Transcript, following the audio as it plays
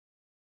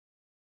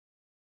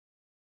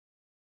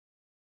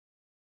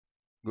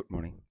Good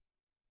morning.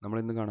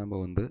 നമ്മളിന്ന് കാണാൻ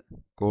പോകുന്നത്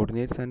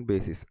കോർഡിനേറ്റ്സ് ആൻഡ്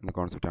ബേസിസ് എന്ന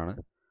കോൺസെപ്റ്റാണ്.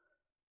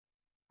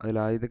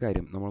 അതിലാദ്യത്തെ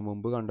കാര്യം നമ്മൾ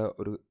മുമ്പ് കണ്ട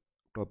ഒരു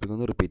ടോപ്പിക്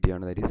ഒന്ന് റിപ്പീറ്റ്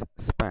ചെയ്യുകയാണ്. That is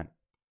span.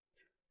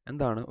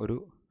 എന്താണ് ഒരു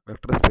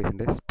വെക്ടർ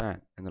സ്പേസിൻ്റെ സ്പാൻ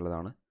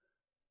എന്നുള്ളതാണ്,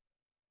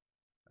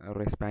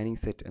 ഒരു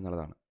സ്പാനിങ് സെറ്റ്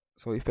എന്നുള്ളതാണ്.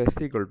 So if S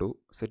equal to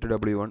set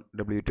W1,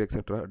 W2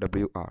 etcetera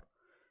WR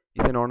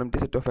is A non empty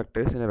set of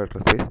vectors in A vector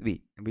space V.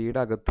 വിയുടെ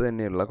അകത്ത്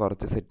തന്നെയുള്ള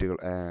കുറച്ച് സെറ്റുകൾ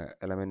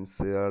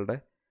എലമെൻസുകളുടെ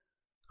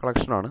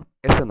കളക്ഷനാണ്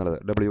എസ് എന്നുള്ളത്.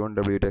 W1,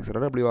 W2 എക്സെട്ര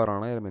WR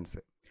ആണ് elements.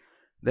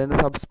 Then the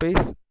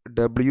subspace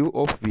W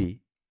of V,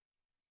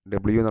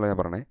 W എന്നുള്ള ഞാൻ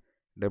പറഞ്ഞേ,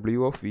 W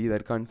of V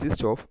that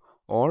consists of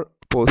all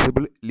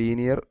possible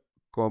linear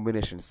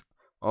combinations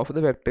of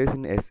the vectors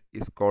in S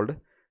is called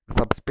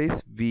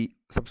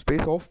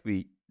subspace of V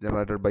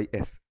generated by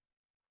S.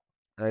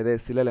 അതായത്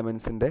എസ്സിലെ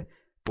എലമെൻസിൻ്റെ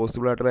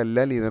possible ആയിട്ടുള്ള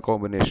എല്ലാ linear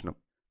കോമ്പിനേഷനും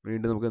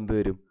വീണ്ടും നമുക്ക് എന്ത്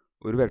തരും?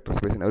 ഒരു വെക്ടർ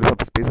സ്പേസിന് ഒരു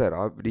സബ്സ്പേസ് തരാം.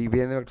 ആ ഡി വി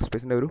എന്ന വെക്ടർ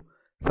സ്പേസിൻ്റെ ഒരു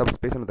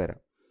സബ്സ്പേസിന് തരാം.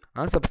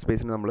 ആ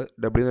സബ്സ്പേസിന് നമ്മൾ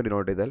W എന്ന്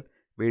ഡിനോട്ട് ചെയ്താൽ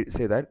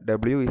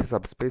W is a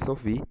subspace of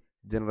V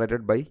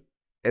generated by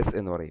S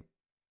എന്ന് പറയും.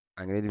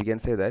 അങ്ങനെ we can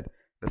say that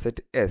the set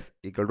S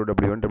equal to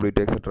W1, W2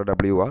 etc.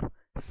 WR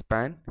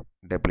span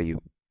W.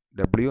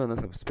 W എന്ന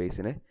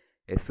സബ്സ്പേസിനെ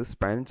S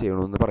സ്പാൻ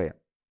ചെയ്യണമെന്ന് പറയാം.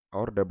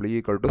 Or W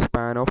equal to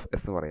span of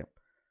S എന്ന് പറയാം.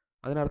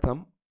 അതിനർത്ഥം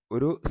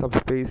ഒരു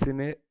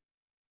സബ്സ്പേസിനെ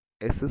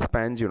S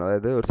സ്പാൻ ചെയ്യണം.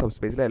 അതായത് ഒരു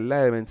സബ്സ്പേസിലെ എല്ലാ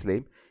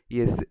എലമെൻസിനെയും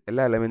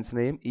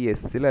ഈ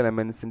എസ്സിലെ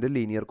എലമെൻസിൻ്റെ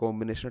ലീനിയർ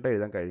കോമ്പിനേഷനായിട്ട്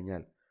എഴുതാൻ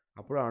കഴിഞ്ഞാൽ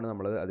അപ്പോഴാണ്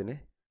നമ്മൾ അതിനെ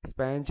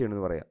സ്പാൻ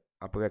ചെയ്യണമെന്ന് പറയാം.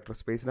 അപ്പോൾ വെക്ടർ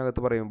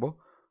സ്പേസിനകത്ത് പറയുമ്പോൾ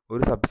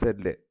ഒരു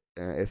സബ്സെറ്റിലെ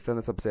എസ്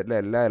എന്ന സബ്സെറ്റിലെ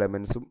എല്ലാ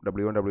എലമെൻസും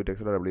W1, W2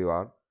 etc.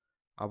 WR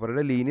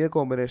അവരുടെ ലീനിയർ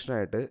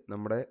കോമ്പിനേഷനായിട്ട്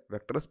നമ്മുടെ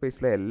വെക്ടർ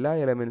സ്പേസിലെ എല്ലാ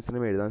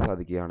എലമെൻസിനും എഴുതാൻ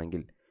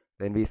സാധിക്കുകയാണെങ്കിൽ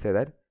then we say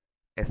that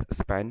S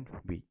span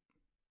V.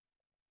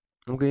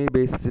 നമുക്ക് ഈ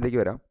ബേസിസിലേക്ക്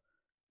വരാം.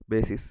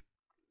 Basis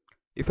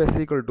if S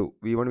equal to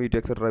V1, V2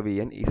 etc.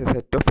 Vn is a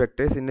set of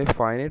vectors in a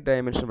finite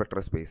dimension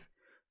vector space.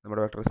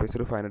 നമ്മുടെ vector space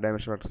ഒരു finite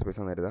dimension vector space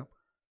എന്ന് എഴുതാം.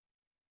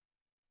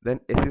 then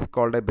S is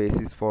called a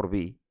basis for V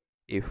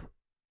if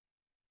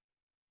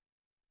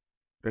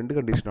രണ്ട്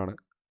കണ്ടീഷനാണ്.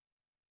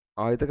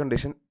 ആദ്യത്തെ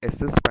condition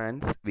S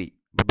spans V.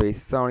 ഇപ്പോൾ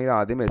basis ആണെങ്കിൽ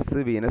ആദ്യം എസ്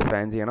വിനെ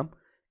സ്പാൻ ചെയ്യണം.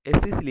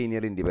 S is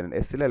linearly independent.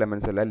 എസ്സിലെ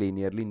elements എല്ലാം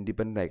ലീനിയർലി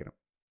ഇൻഡിപെൻഡൻ്റ് ആയിരിക്കണം.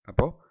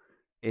 അപ്പോൾ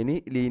any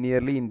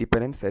linearly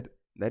independent set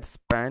that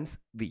spans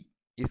V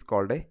is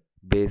called A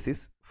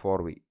basis for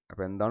V.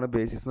 അപ്പോൾ എന്താണ്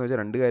ബേസിസ് എന്ന്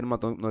വെച്ചാൽ രണ്ട് കാര്യം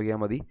മാത്രം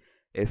നോക്കിയാൽ മതി.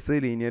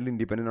 എസ് ലീനിയർലി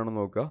ഇൻഡിപെൻഡൻ്റ്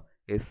ആണെന്ന് നോക്കുക,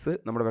 എസ്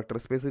നമ്മുടെ വെക്ടർ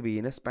സ്പേസ്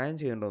വിനെ സ്പാൻ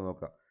ചെയ്യേണ്ടോ എന്ന്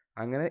നോക്കുക.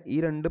 അങ്ങനെ ഈ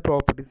രണ്ട്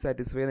പ്രോപ്പർട്ടീസ്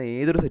സാറ്റിസ്ഫൈ ചെയ്യുന്ന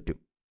ഏതൊരു സെറ്റും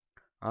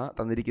ആ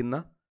തന്നിരിക്കുന്ന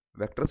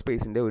വെക്ടർ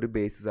സ്പേസിൻ്റെ ഒരു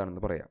ബേസിസ്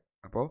ആണെന്ന് പറയാം.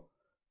 അപ്പോൾ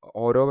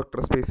ഓരോ വെക്ടർ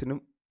സ്പേസിനും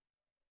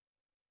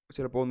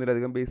ചിലപ്പോൾ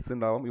ഒന്നിലധികം ബേസിസ്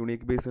ഉണ്ടാവും.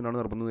 യൂണീക്ക് ബേസിസ് ഉണ്ടാവും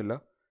നിർബന്ധമൊന്നുമില്ല.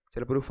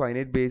 ചിലപ്പോൾ ഒരു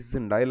ഫൈനൈറ്റ് ബേസിസ്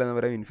ഉണ്ടായില്ല എന്ന്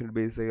പറയാം, ഇൻഫിനിറ്റ്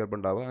ബേസിസ് ചിലപ്പോൾ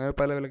ഉണ്ടാവും. അങ്ങനെ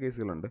പല പല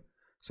കേസുകളുണ്ട്.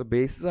 സോ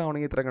ബേസിസ്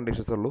ആവണമെങ്കിൽ ഇത്ര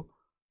കണ്ടീഷൻസ് ഉള്ളൂ.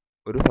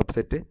 ഒരു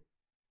സബ്സെറ്റ്,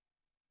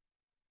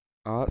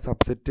 ആ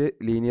സബ്സെറ്റ്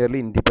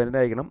ലീനിയർലി ഇൻഡിപെൻഡൻ്റ്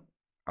ആയിരിക്കണം.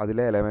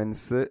 അതിലെ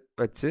എലമെൻറ്റ്സ്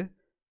വെച്ച്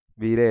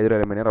വിയിലെ ഏതൊരു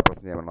എലമെൻറ്റിനെ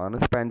റെപ്രസെൻറ്റ് ചെയ്യാൻ പറ്റണം. അതാണ്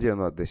സ്പാൻ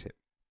ചെയ്യുന്നത് ഉദ്ദേശിച്ചത്.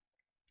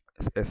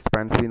 എസ്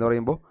സ്പാൻസ് വി എന്ന്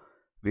പറയുമ്പോൾ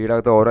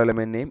വീടകത്ത് ഓരോ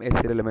എലമെൻറ്റിനെയും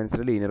എസ്സിലെ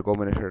എലമെൻറ്റ്സിൻ്റെ ലീനിയർ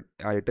കോമ്പിനേഷൻ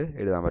ആയിട്ട്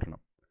എഴുതാൻ പറ്റണം.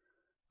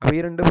 അപ്പോൾ ഈ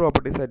രണ്ട്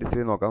പ്രോപ്പർട്ടീസ്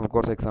സാറ്റിസ്ഫൈ നോക്കാം. നമുക്ക്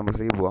കുറച്ച്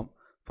എക്സാമ്പിൾസിലേക്ക് പോകാം.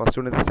 First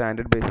one is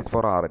standard basis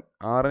for Rn.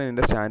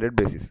 Rnൻ്റെ standard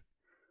basis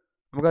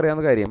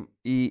നമുക്കറിയാവുന്ന കാര്യം.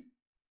 ഈ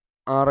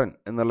Rn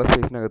എന്നുള്ള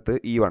സ്പേസിനകത്ത്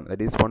E1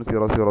 ദാറ്റ് ഈസ് 1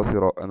 0 0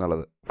 0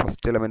 എന്നുള്ളത്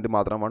ഫസ്റ്റ് എലമെൻറ്റ്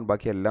മാത്രം 1,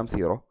 ബാക്കി എല്ലാം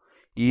 0.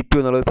 E2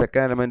 എന്നുള്ളത്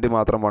സെക്കൻഡ് എലമെൻറ്റ്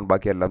മാത്രം 1,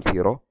 ബാക്കി എല്ലാം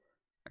 0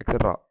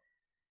 എക്സെട്ര.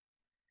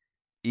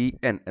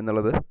 En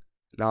എന്നുള്ളത്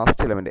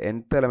ലാസ്റ്റ് എലമെൻറ്റ്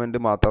nth എലമെൻറ്റ്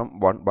മാത്രം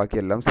 1, ബാക്കി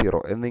എല്ലാം 0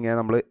 എന്നിങ്ങനെ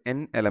നമ്മൾ n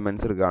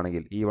എലമെൻറ്റ്സ്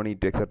എടുക്കുകയാണെങ്കിൽ E1,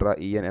 E2 എക്സെട്ര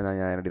En എന്നാണ്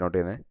ഞാൻ ഡിനോട്ട്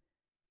ചെയ്യുന്നത്.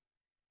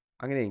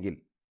 അങ്ങനെയെങ്കിൽ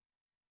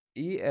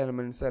ഈ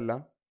എലമെൻറ്റ്സ്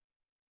എല്ലാം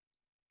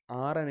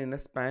Rnനെ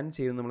സ്പാൻ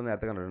ചെയ്യും നമ്മൾ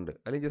നേരത്തെ കണ്ടിട്ടുണ്ട്.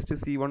 അല്ലെങ്കിൽ just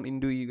C1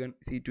 into E1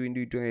 C2 into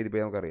E2 അങ്ങനെ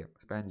എഴുതിപ്പോയി നമുക്കറിയാം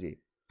സ്പാൻ ചെയ്യും.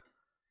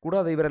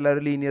 കൂടാതെ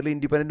ഇവരെല്ലാവരും ലീനിയർലി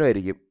ഇൻഡിപെൻഡൻ്റ്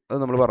ആയിരിക്കും, അത്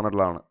നമ്മൾ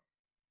പറഞ്ഞിട്ടുള്ളതാണ്.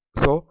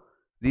 So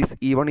these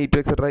E1,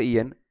 E2 etcetera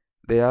En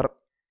they are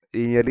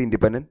linearly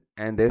independent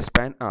and they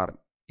span Rn.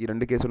 ഈ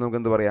രണ്ട് കേസുകൾ നമുക്ക്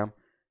എന്ത് പറയാം?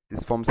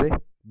 This forms A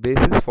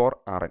basis for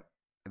Rn.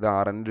 ഇത്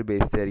Rnൻ്റെ ഒരു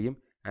ബേസിസ് ആയിരിക്കും.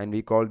 And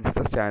we call this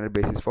the standard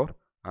basis for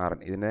Rn.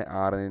 ഇതിനെ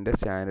Rnൻ്റെ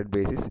സ്റ്റാൻഡേർഡ്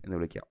ബേസിസ് എന്ന്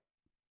വിളിക്കാം.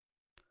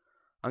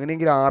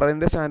 അങ്ങനെയെങ്കിൽ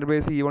Rnൻ്റെ standard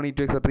base E1,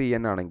 E2 etcetera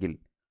En ആണെങ്കിൽ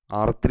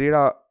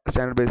R3യുടെ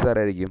സ്റ്റാൻഡേർഡ് ബേസ്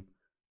ആരായിരിക്കും?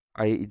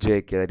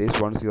 IJK that is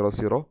 1 0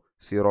 0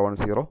 0 1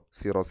 0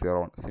 0 0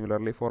 1.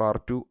 Similarly four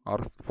R2,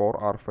 R4,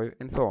 R5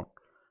 and so on.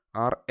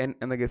 Rn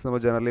എന്ന case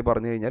നമ്മൾ generally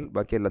പറഞ്ഞു കഴിഞ്ഞാൽ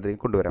ബാക്കി എല്ലാത്തിനെയും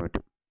കൊണ്ടുവരാൻ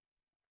പറ്റും.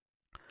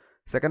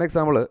 Second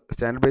example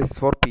standard basis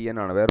for Pn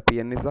ആണ്. Where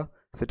Pn is A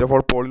set of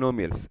all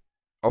polynomials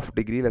of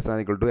degree less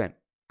than equal to n.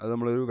 അത്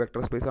നമ്മളൊരു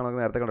വെക്ടർ സ്പേസ്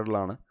ആണെന്ന് നേരത്തെ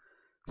കണ്ടിട്ടുള്ളതാണ്.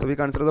 So we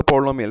consider the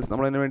polynomials.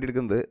 നമ്മൾ അതിന് വേണ്ടി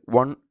എടുക്കുന്നത്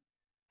 1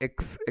 x,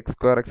 x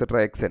square etcetera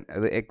xn.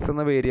 അത് എക്സ്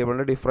എന്ന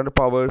വേരിയബിളിൻ്റെ ഡിഫറെൻറ്റ്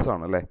പവേഴ്സ്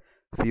ആണ് അല്ലേ,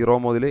 0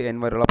 മുതൽ n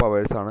വരെയുള്ള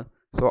പവേഴ്സ് ആണ്.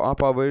 സോ ആ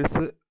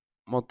പവേഴ്സ്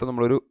മൊത്തം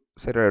നമ്മളൊരു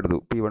സെറ്റ് എടുത്തു.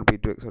 P1,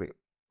 P2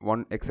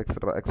 1 x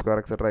etcetera x square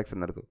etcetera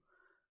xn എടുത്തു.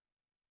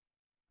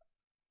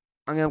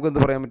 അങ്ങനെ നമുക്ക്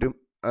എന്ത് പറയാൻ പറ്റും?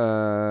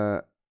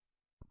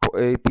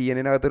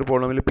 Pnകത്ത് ഒരു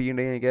പോളിനോമിയൽ P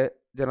ഉണ്ടെങ്കിൽ എനിക്ക്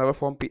general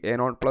form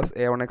A0 plus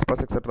A1x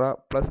plus etcetera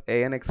plus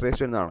AN x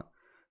റേസ്റ്റ് എന്നാണ്,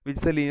 which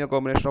is A linear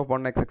combination of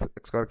 1 x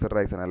square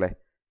etcetera xn അല്ലേ.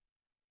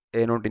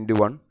 A naught into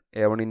 1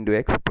 A 1 into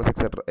X plus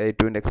etcetera A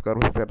 2 into X square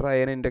plus etcetera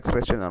A into X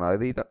raise to N ആണ്.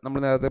 അതായത് ഈ നമ്മൾ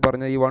നേരത്തെ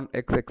പറഞ്ഞ ഈ 1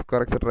 X X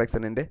square etcetera X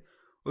എന്നിൻ്റെ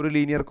ഒരു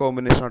ലീനിയർ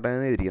കോമ്പിനേഷൻ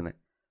ആയിട്ടാണ് എഴുതിയിരിക്കുന്നത്.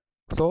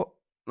 സോ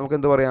നമുക്ക്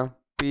എന്ത് പറയാം,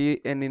 പി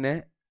എന്നിനെ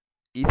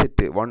ഈ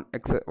set 1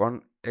 X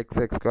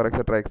X square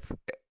etcetera X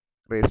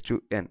raise to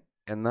N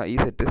എന്ന ഈ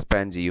സെറ്റ്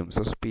സ്പാൻ ചെയ്യും.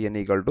 So P N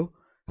equal to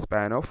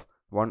span of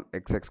 1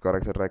 X square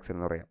etcetera X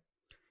എന്ന് പറയാം.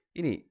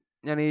 ഇനി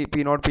ഞാൻ ഈ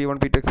P not P 1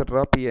 P 2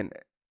 etcetera P N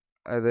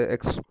അതായത്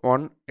X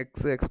 1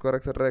 X square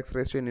etcetera X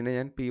raise to എന്നിനെ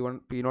ഞാൻ P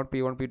not P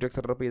 1 P 2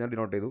 etcetera P എന്ന്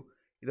denote ചെയ്തു.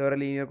 ഇതുവരെ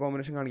ലീനിയർ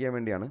കോമ്പിനേഷൻ കാണിക്കാൻ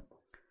വേണ്ടിയാണ്.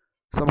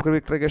 സോ നമുക്ക്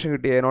വിക്ടറേഷൻ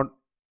കിട്ടി A not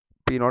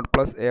P not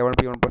plus A 1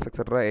 P 1 plus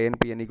etcetera A N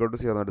P N equal to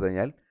 0 എന്ന് എടുത്തു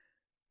കഴിഞ്ഞാൽ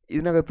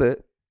ഇതിനകത്ത്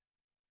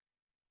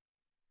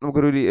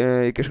നമുക്കൊരു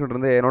ഇക്വേഷൻ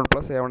കിട്ടുന്നത് A not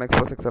plus A 1 X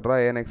plus etcetera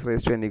A N X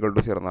raise to N equal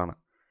to 0 എന്നാണ്.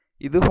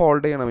 ഇത്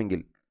hold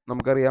ചെയ്യണമെങ്കിൽ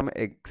നമുക്കറിയാം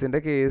എക്സിൻ്റെ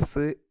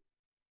കേസ്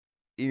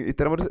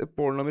ഇത്തരമൊരു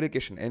polynomial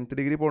equation nth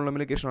degree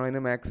polynomial equation ആണ്.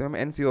 അതിന് മാക്സിമം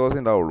n സീറോസ്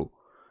ഉണ്ടാവുള്ളൂ.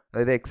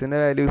 അതായത് എക്സിൻ്റെ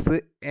വാല്യൂസ്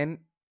n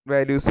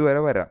വാല്യൂസ്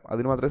വരെ വരാം,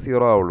 അതിന് മാത്രമേ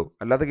 0 ആവുള്ളൂ.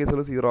 അല്ലാത്ത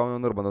കേസുകൾ 0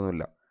 ആവുമെന്ന്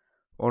നിർബന്ധമൊന്നുമില്ല.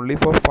 Only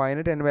four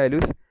finite n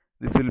values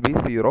this will be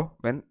 0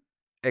 when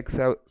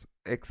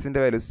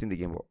എക്സിൻ്റെ വാല്യൂസ്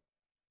ചിന്തിക്കുമ്പോൾ.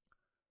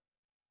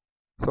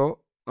 സോ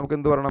നമുക്ക്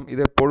എന്ത് പറയണം,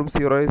 ഇത് എപ്പോഴും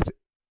 0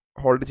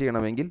 ഹോൾഡ്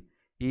ചെയ്യണമെങ്കിൽ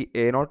ഈ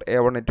A not A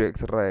 1 A 2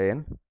 etcetera A N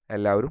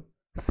എല്ലാവരും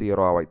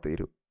 0 ആവായി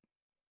തീരും.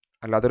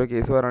 അല്ലാത്തൊരു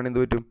കേസ് വരാണെങ്കിൽ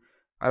എന്ത് പറ്റും,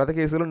 അല്ലാത്ത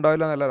കേസുകൾ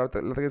ഉണ്ടാവില്ല എന്നല്ല,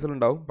 അല്ലാത്ത കേസുകൾ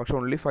ഉണ്ടാവും, പക്ഷേ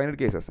ഓൺലി ഫൈനറ്റ്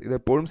കേസസ്. ഇത്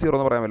എപ്പോഴും 0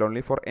 എന്ന് പറയാൻ പറ്റില്ല,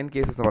 ഓൺലി ഫോർ n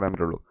കേസസ് എന്ന് പറയാൻ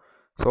പറ്റുള്ളൂ.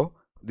 സോ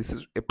ദിസ്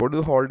ഇസ് എപ്പോഴും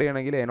ഇത് ഹോൾഡ്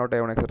ചെയ്യണമെങ്കിൽ A not A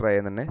 1 etcetera A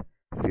N തന്നെ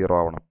 0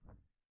 ആവണം.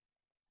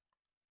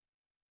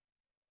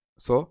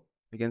 So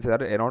we can say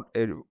that A not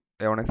A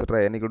 1 etcetera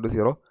A N equal to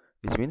 0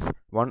 which means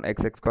 1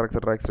 X X square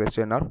etcetera X raise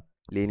to N R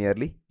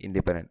linearly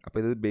independent. അപ്പോൾ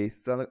ഇത്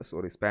base ആണ്,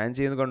 span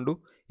ചെയ്യുന്നത് കണ്ടു,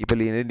 ഇപ്പോൾ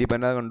linear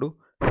independent കണ്ടു.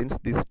 Since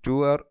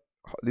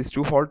these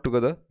two hold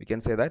together, we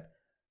can say that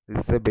this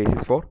is a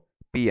basis for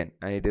Pn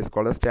and it is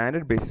called a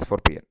standard basis for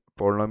Pn,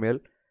 polynomial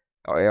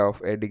of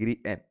a degree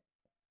n,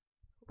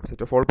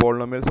 set of all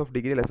polynomials of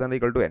degree less than or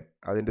equal to n.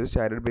 അതിൻ്റെ ഒരു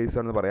standard base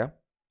ആണെന്ന് പറയാം.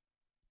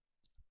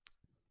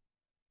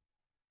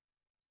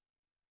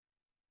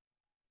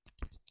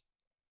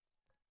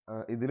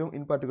 ഇതിലും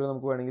in particular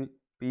നമുക്ക് വേണമെങ്കിൽ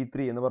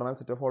P3 എന്ന് പറഞ്ഞാൽ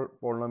set of all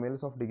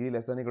polynomials of degree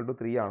less than equal to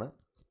 3 ആണ്.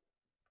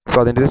 സോ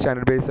അതിൻ്റെ ഒരു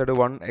സ്റ്റാൻഡേർഡ് ബേസ് ആയിട്ട്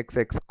 1 എക്സ്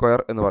എക്സ് സ്ക്വയർ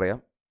എന്ന് പറയാം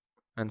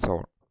and so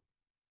on.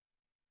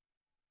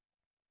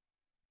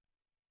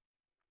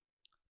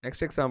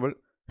 Next example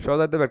show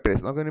that the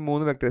vectors, നമുക്ക് ഇനി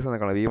 3 വെക്ടേഴ്സ് ആണ്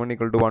കാണാം. v1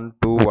 equal to 1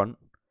 2 1,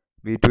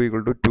 v2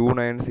 equal to 2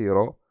 9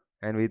 0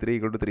 and v3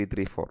 equal to 3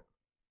 3 4.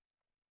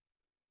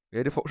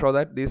 Show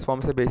that these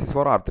forms A basis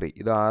for R3.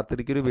 ഇത്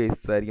R3ക്ക് ഒരു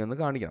basis ആയിരിക്കും എന്ന്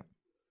കാണിക്കണം.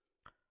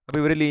 അപ്പോൾ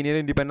ഇവർ ലീനിയർ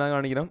ഇൻഡിപെൻഡൻ്റ്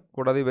കാണിക്കണം,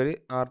 കൂടാതെ ഇവർ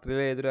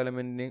R3യിലെ ഏതൊരു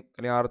എലമെൻറ്റിനെയും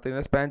അല്ലെങ്കിൽ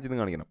R3നെ സ്പാൻ ചെയ്ത്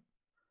കാണിക്കണം.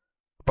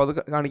 അപ്പോൾ അത്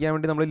കാണിക്കാൻ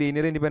വേണ്ടി നമ്മൾ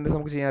ലീനിയർ ഇൻഡിപെൻഡൻസ്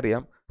നമുക്ക് ചെയ്യാൻ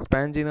അറിയാം.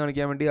 സ്പാൻ ചെയ്ത്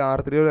കാണിക്കാൻ വേണ്ടി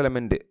R3 ഒരു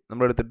എലമെൻറ്റ്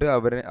നമ്മൾ എടുത്തിട്ട്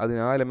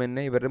ആ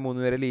എലമെൻറ്റിനെ ഇവരുടെ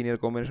 3 പേരെ ലീനിയർ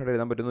കോമ്പിനേഷൻ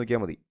എഴുതാൻ പറ്റുമെന്ന്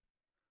നോക്കിയാൽ മതി.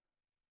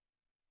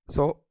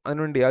 സോ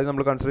അതിനുവേണ്ടി ആദ്യം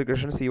നമ്മൾ consider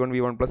equation C1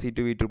 v1 plus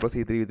C2 v2 plus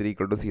C3 v3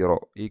 equal to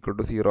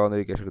 0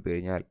 എന്ന ഇക്വേഷൻ എടുത്തു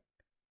കഴിഞ്ഞാൽ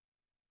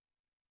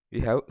we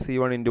have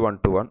C1 into 1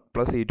 2 1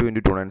 plus C2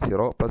 into 2 9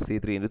 0 plus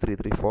C3 into 3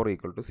 3 4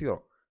 equal to 0.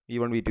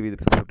 v1 v2 v3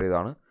 substitute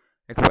ചെയ്താണ്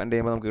എക്സ്പാൻഡ്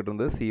ചെയ്യുമ്പോൾ നമുക്ക്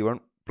കിട്ടുന്നത് C1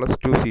 plus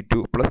 2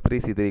 C2 plus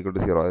 3 C3 equal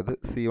to 0. അതായത്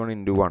C1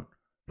 into 1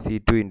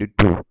 C2 into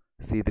 2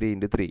 C3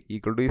 into 3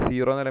 equal to ഈ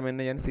 0 എന്ന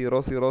എലമെൻറ്റിനെ ഞാൻ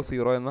 0 0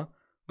 0 എന്ന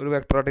ഒരു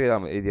വെക്ടറായിട്ട്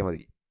എഴുതിയാൽ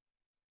മതി.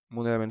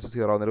 3 എലമെൻറ്റ്സ്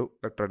 0 എന്നൊരു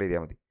വെക്ടറായിട്ട്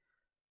എഴുതിയാൽ മതി.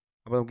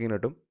 അപ്പോൾ നമുക്ക് ഇങ്ങനെ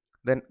കിട്ടും.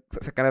 ദെൻ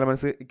സെക്കൻഡ്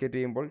എലമെൻറ്റ്സ് ഇക്വേറ്റ്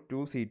ചെയ്യുമ്പോൾ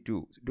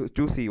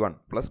 2C1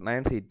 plus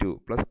 9C2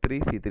 plus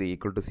 3C3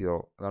 equal to 0.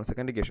 അതാണ്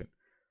second equation.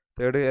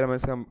 Third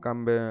elements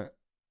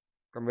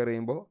compare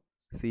ചെയ്യുമ്പോൾ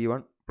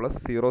C1 plus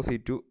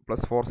 0C2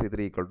 plus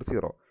 4C3 equal to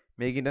 0.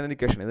 മേക്കിൻ്റെ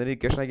equation ഇതിൻ്റെ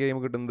ഇക്വേഷനാക്കി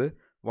കഴിയുമ്പോൾ കിട്ടുന്നത്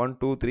 1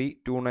 2 3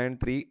 2 9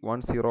 3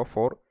 1 0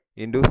 4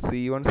 into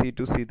C1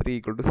 C2 C3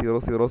 equal to 0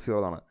 0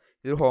 0 ആണ്.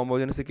 ഇതൊരു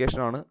ഹോമോജനസ്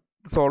ഇക്വേഷനാണ്.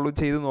 സോൾവ്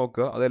ചെയ്ത്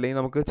നോക്കുക. അതല്ലെങ്കിൽ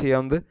നമുക്ക്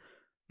ചെയ്യാവുന്നത്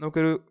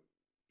നമുക്കൊരു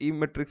ഈ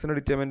മെട്രിക്സിൻ്റെ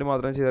ഡിറ്റർമിനൻറ്റ്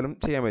മാത്രം ചെയ്താലും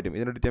ചെയ്യാൻ പറ്റും.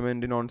 ഇതിൻ്റെ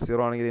ഡിറ്റർമിനൻറ്റ് നോൺ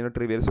സീറോ ആണെങ്കിൽ ഇതിൻ്റെ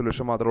ട്രിവിയൽ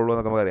സൊല്യൂഷൻ മാത്രമേ ഉള്ളൂ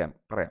എന്നൊക്കെ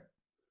പറയാം.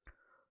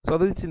 സോ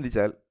അത്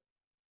ചിന്തിച്ചാൽ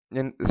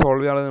ഞാൻ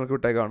സോൾവ് ചെയ്യാതെ നിങ്ങൾക്ക്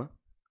വിട്ടേക്കാണ്.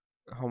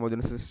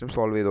 ഹോമോജനസ് സിസ്റ്റം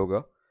സോൾവ് ചെയ്ത്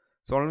നോക്കുക.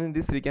 Solve in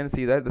this we can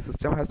see that the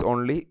system has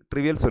only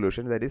trivial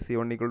solution, that is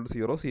C1 equal to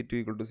 0 C2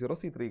 equal to 0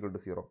 C3 equal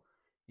to 0.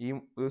 ഈ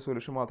ഒരു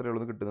സൊല്യൂഷൻ മാത്രമേ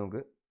ഉള്ളൂ കിട്ടും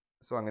നമുക്ക്.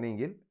 സോ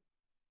അങ്ങനെയെങ്കിൽ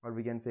what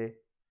we can say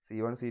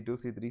C1 C2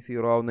 C3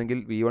 0 ആവുന്നെങ്കിൽ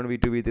v1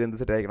 v2 v3 എന്ത്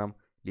set ആയിരിക്കണം?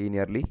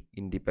 Linearly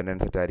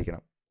independent set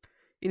ആയിരിക്കണം.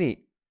 ഇനി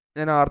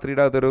ഞാൻ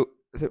R3യുടെ അകത്തൊരു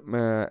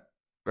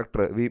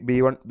വെക്ടർ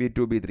b1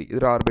 b2 b3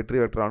 ഇതൊരു ആർബിട്രറി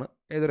വെക്ടറാണ്,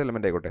 ഏതൊരു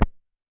എലമെൻ്റ് ആയിക്കോട്ടെ.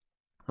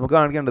 നമുക്ക്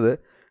കാണിക്കേണ്ടത്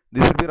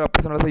this will be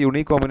represent as A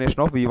unique combination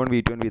of v1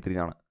 v2 and v3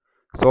 ആണ്.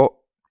 So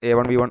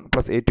a1 v1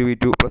 plus a2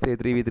 v2 plus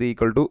a3 v3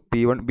 equal to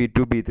b1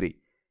 b2 b3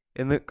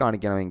 എന്ന്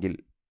കാണിക്കണമെങ്കിൽ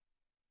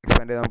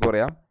expand ചെയ്ത് നമുക്ക്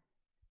പറയാം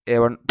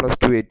a1 plus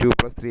 2a2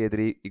 plus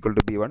 3a3 equal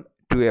to b1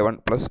 2a1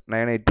 plus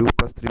 9a2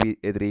 plus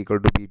 3a3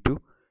 equal to b2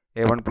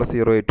 a1 plus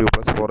 0a2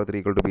 plus 4a3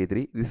 equal to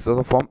b3. This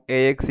is form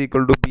ax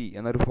equal to b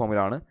എന്നൊരു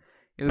ഫോമിലാണ്.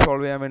 ഇത്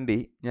solve ചെയ്യാൻ വേണ്ടി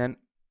ഞാൻ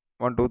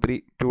 1 2 3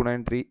 2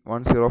 9 3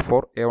 1 0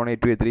 4 a1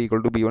 a2 a3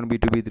 equal to b1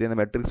 b2 b3 എന്ന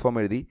matrix form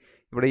എഴുതി.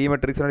 ഇവിടെ ഈ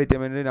മെട്രിക്സിൻ്റെ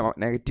ഡിറ്റർമിനൻറ്റ്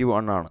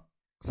 -1 ആണ്.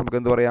 നമുക്ക്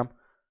എന്ത് പറയാം?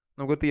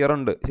 നമുക്ക് തിയറം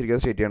ഉണ്ട് ശരിക്കും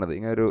സ്റ്റേറ്റ് ചെയ്യണത്.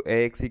 ഇങ്ങനെ ഒരു A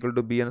X equal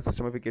to B എന്ന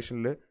സിസ്റ്റം ഓഫ്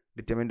ഇക്വേഷനിൽ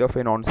determinant of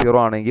A non zero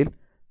ആണെങ്കിൽ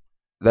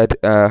that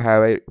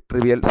have A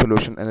trivial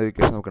solution എന്നൊരു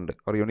ഇക്വേഷൻ നമുക്കുണ്ട്,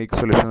 ഒരു യൂണീക്ക്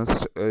സൊല്യൂഷൻ എന്ന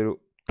ഒരു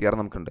തിയറം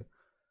നമുക്കുണ്ട്.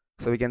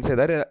 So we can say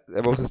that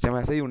above system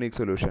has A unique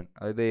solution.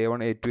 അതായത്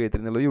A1 A2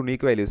 A3 എന്നുള്ളത്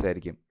യൂണീക്ക് വാല്യൂസ്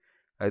ആയിരിക്കും.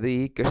 അതായത് ഈ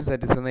ഇക്വേഷൻ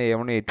സാറ്റിസ്ഫൈ ചെയ്യുന്ന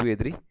A1 A2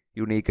 A3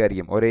 യൂണീക്ക്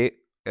ആയിരിക്കും. ഒരേ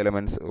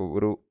എലമെൻറ്റ്സ്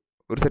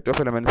ഒരു സെറ്റ്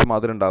ഓഫ് എലമെൻറ്റ്സ്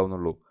മാത്രമേ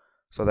ഉണ്ടാവുന്നുള്ളൂ.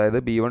 സോ അതായത്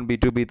B1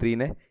 B2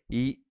 B3നെ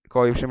ഈ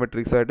കോഎഫിഷ്യൻ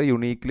മെട്രിക്സുമായിട്ട്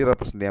യൂണീക്ലി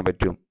റെപ്രസെൻറ്റ് ചെയ്യാൻ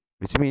പറ്റും.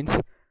 Which means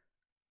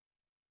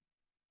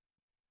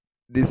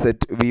this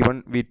set V1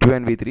 V2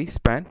 and V3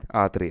 span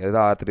R3. അതായത്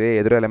R3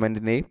 ഏതൊരു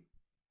എലമെൻറ്റിനെയും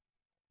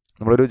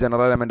നമ്മളൊരു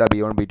ജനറൽ എലമെൻറ്റാണ്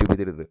B1 B2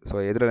 B3 എടുത്തത്. സോ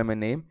ഏതൊരു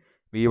എലമെൻറ്റിനെയും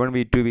V1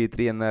 V2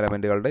 V3 എന്ന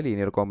എലമെൻറ്റുകളുടെ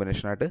ലീനിയർ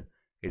കോമ്പിനേഷനായിട്ട്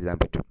എഴുതാൻ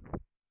പറ്റും.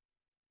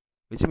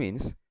 വിച്ച്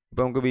മീൻസ്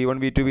ഇപ്പോൾ നമുക്ക് V1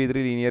 V2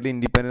 V3 linearly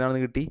independent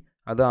ആണെന്ന് കിട്ടി,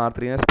 അത്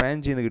R3നെ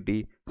സ്പാൻ ചെയ്യുന്ന കിട്ടി.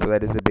 So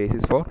that is the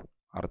basis for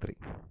R3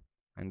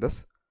 and thus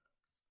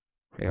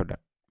we have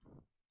done.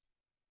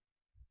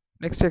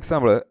 Next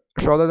example,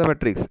 show that the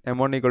matrix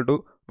M1 equal to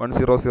 1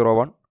 0 0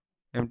 1,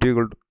 M2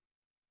 equal to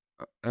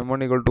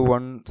M1 equal to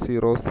 1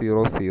 0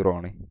 0 0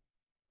 ആണ്.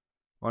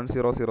 1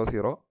 0 0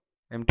 0,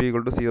 M2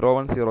 equal to 0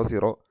 1 0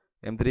 0,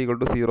 M3 equal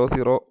to 0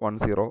 0 1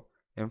 0,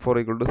 M4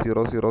 equal to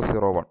 0 0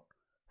 0 1.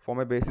 Form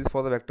a basis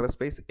for the vector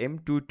space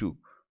M22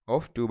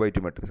 of 2 by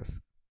 2 matrices.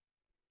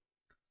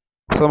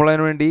 So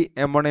നമ്മളതിന് വേണ്ടി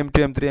M1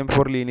 M2 M3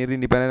 M4 linear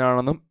independent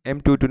ആണെന്നും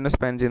M22നെ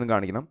span ചെയ്യുന്നു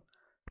കാണിക്കണം.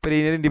 ഇപ്പോൾ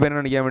linear independent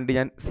കാണിക്കാൻ വേണ്ടി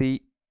ഞാൻ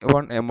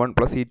C1 M1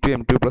 plus C2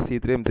 M2 plus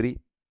C3 M3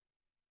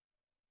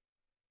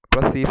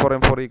 plus C4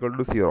 M4 equal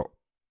to 0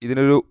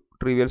 ഇതിനൊരു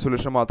ട്രിവിയൽ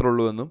സൊല്യൂഷൻ മാത്രമേ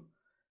ഉള്ളൂ എന്നും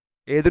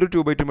ഏതൊരു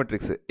 2 by 2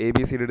 മെട്രിക്സ്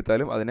ABCD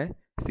എടുത്താലും അതിനെ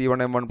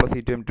C1 M1 plus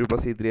C2 M2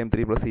 plus C3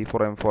 M3 plus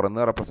C4 M4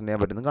 എന്ന് റെപ്രസെൻറ്റ്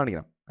ചെയ്യാൻ പറ്റുന്നത്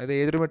കാണിക്കണം. അതായത്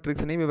ഏതൊരു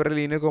മെട്രിക്സിനെയും ഇവരുടെ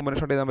ലീനിയർ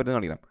കോമ്പിനേഷൻ എഴുതാൻ പറ്റുന്നത്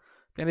കാണിക്കണം.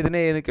 ഞാൻ ഇതിനെ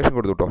ഏത് ഇക്വേഷൻ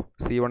കൊടുത്തു കേട്ടോ,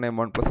 C1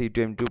 M1 plus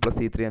C2 M2 plus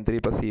C3 M3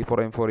 plus C4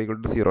 M4 equal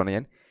to 0 ആണ്.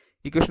 ഞാൻ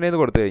ഇക്വേഷൻ ഏത്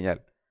കൊടുത്തു കഴിഞ്ഞാൽ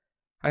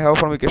I have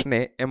from equation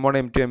A M1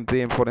 M2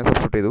 M3 M4 ഞാൻ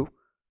സബ്സ്റ്റിറ്റ്യൂട്ട് ചെയ്തു.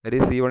 That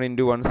is C1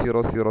 into 1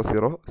 0 0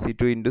 0,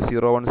 C2 into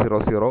 0 1 0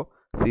 0,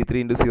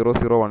 C3 into 0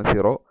 0 1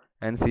 0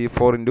 and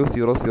C4 into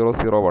 0 0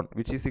 0 1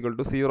 which is equal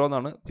to 0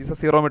 എന്നാണ്. which is a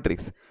zero matrix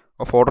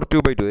of order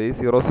 2 by 2, that is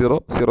 0 0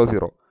 0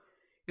 0.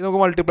 ഇത്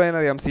നമുക്ക് multiply ചെയ്യാൻ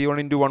അറിയാം. C1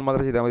 into 1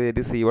 മാത്രം ചെയ്താൽ മതി.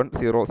 ഇത് C1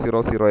 0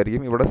 0 0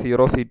 ആയിരിക്കും, ഇവിടെ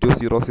 0 C2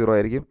 0 0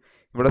 ആയിരിക്കും,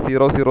 ഇവിടെ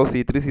 0 0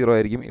 C3 0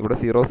 ആയിരിക്കും, ഇവിടെ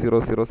 0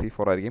 0 0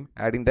 C4 ആയിരിക്കും.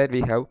 adding that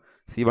we have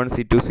C1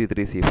 C2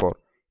 C3 C4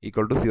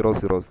 equal to 0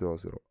 0 0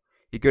 0.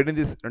 Equation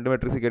this രണ്ട്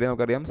മെട്രിക്സ് ഇക്വേഷൻ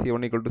നമുക്കറിയാം.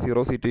 C1 equal to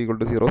 0, C2 equal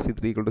to 0,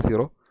 C3 equal to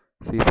 0,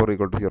 C4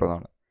 equal to 0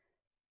 എന്നാണ്.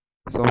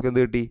 സോ നമുക്ക്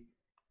എന്ത് കിട്ടി?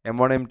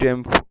 M1 M2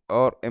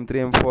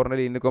 M3 M4ൻ്റെ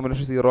linear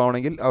combination 0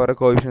 ആണെങ്കിൽ അവരുടെ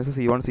coefficients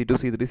C1 C2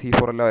 C3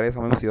 C4 എല്ലാം ഒരേ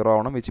സമയം 0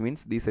 ആവണം. Which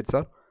means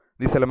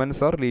these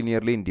elements are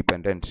linearly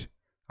independent.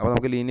 അപ്പോൾ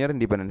നമുക്ക് ലീനിയർ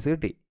ഇൻഡിപെൻഡൻസ്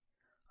കിട്ടി.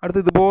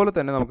 അടുത്ത് ഇതുപോലെ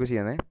തന്നെ നമുക്ക്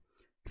ചെയ്യുന്നത്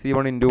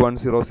C1 ഇൻറ്റു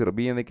 1 0 0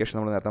 B എന്ന ഇക്വേഷൻ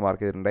നമ്മൾ നേരത്തെ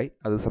മാർക്ക് ചെയ്തിട്ടുണ്ടായി,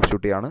 അത്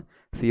സബ്സ്റ്റിറ്റ്യൂട്ട് ചെയ്യാണ്.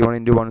 C1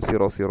 into 1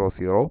 0 0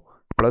 0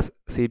 plus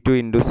C2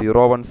 into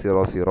 0 1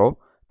 0 0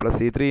 plus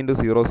C3 into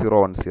 0 0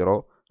 1 0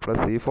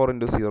 plus C4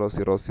 into 0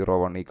 0 0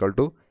 1 equal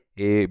to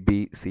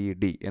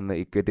ABCD എന്ന്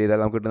ഇക്വേറ്റ്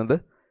ചെയ്താൽ നമുക്ക് കിട്ടുന്നത്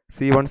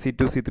C1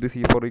 C2 C3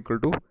 C4 equal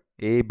to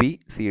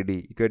ABCD.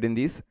 Equating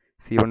these,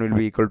 C1 will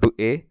be equal to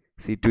A,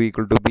 C2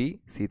 equal to B,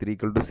 C3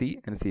 equal to C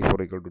and C4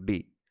 equal to D.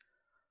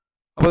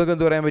 അപ്പോൾ നമുക്ക്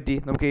എന്ത് പറയാൻ പറ്റി?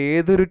 നമുക്ക്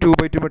ഏതൊരു 2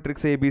 by 2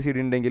 മെട്രിക്സ് ABCD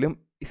ഉണ്ടെങ്കിലും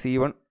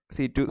C1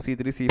 C2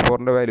 C3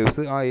 C4ൻ്റെ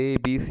values ആ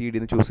ABCD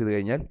എന്ന് ചൂസ് ചെയ്ത്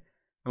കഴിഞ്ഞാൽ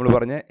നമ്മൾ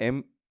പറഞ്ഞ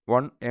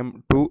M1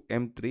 M2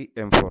 M3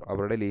 M4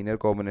 അവരുടെ ലീനിയർ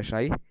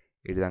കോമ്പിനേഷനായി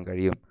എഴുതാൻ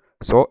കഴിയും.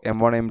 So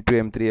M1 M2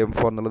 M3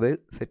 M4 എന്നുള്ളത്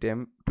സെറ്റ്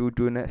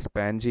M22നെ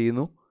സ്പാൻ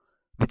ചെയ്യുന്നു.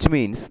 Which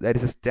means that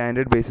is A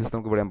standard basis.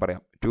 നമുക്ക് ഇവിടെ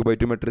പറയാം 2 by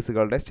 2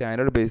 മെട്രിക്സുകളുടെ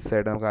സ്റ്റാൻഡേർഡ് ബേസിസ്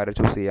ആയിട്ട് നമുക്ക് ആരെ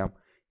ചൂസ് ചെയ്യാം?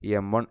 ഈ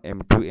M1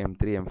 M2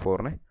 M3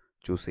 M4നെ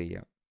ചൂസ്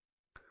ചെയ്യാം.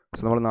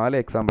 സോ നമ്മൾ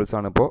 4 എക്സാമ്പിൾസ്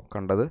ആണ് ഇപ്പോൾ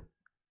കണ്ടത്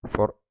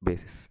ഫോർ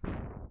ബേസിസ്.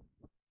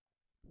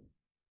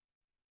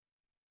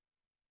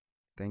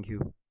 Thank you.